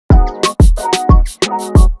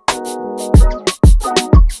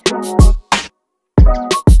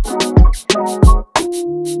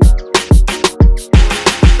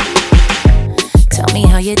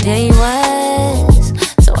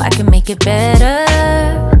better,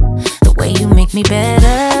 the way you make me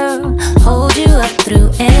better, hold you up through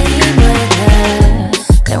any weather.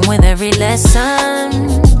 Then with every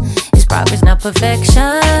lesson, it's progress, not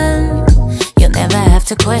perfection. You'll never have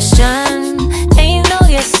to question, ain't no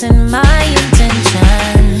yes in my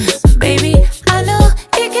intentions. Baby, I know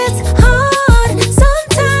it gets hard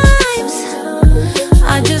sometimes.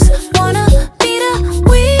 I just wanna be the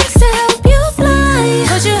wings to help you fly.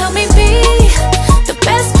 Could you help me be the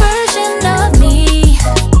best version of me?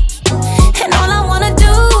 And all I wanna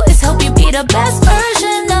do is help you be the best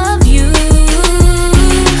version of you.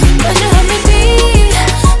 Could you help me be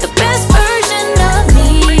the best version of me?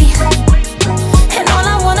 And all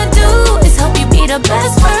I wanna do is help you be the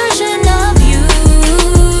best version of you.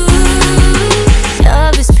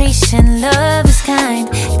 Love is patient, love is kind.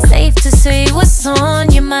 It's safe to say what's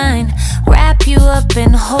on your mind. Wrap you up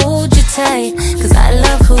and hold you tight, 'cause I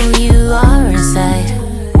love who you are inside.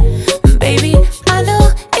 Baby, I know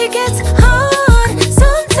it gets hard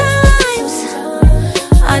sometimes.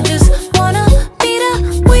 I just wanna be the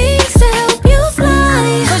wings to help you fly.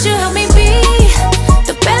 Could you help me be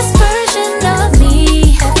the best version of me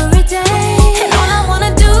every day? And all I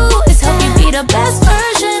wanna do is help you be the best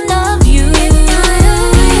version of you.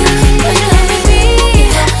 Could you help me be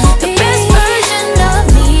the best version of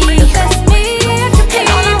me? And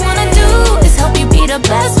all I wanna do is help you be the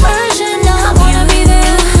best version of you. I wanna be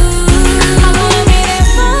there. I wanna be there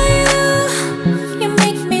for you. You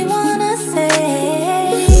make me wanna say,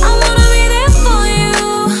 I wanna be there for you.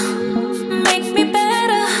 Make me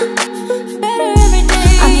better, better every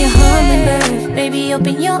day. I'm your hummingbird, baby,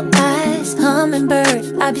 open your eyes. Hummingbird,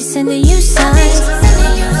 I'll be sending you signs.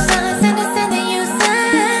 Sending you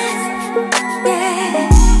signs,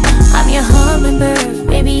 yeah. I'm your hummingbird,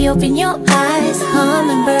 baby, open your eyes.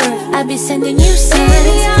 Hummingbird, I'll be sending you signs.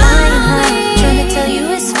 Flying high, trying to tell you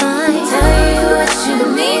it's fine. Tell you what you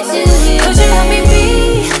need to hear. Could you help me be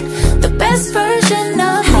the best version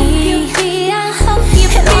of me?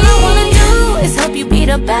 And all I wanna do is help you be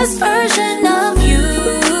the best version of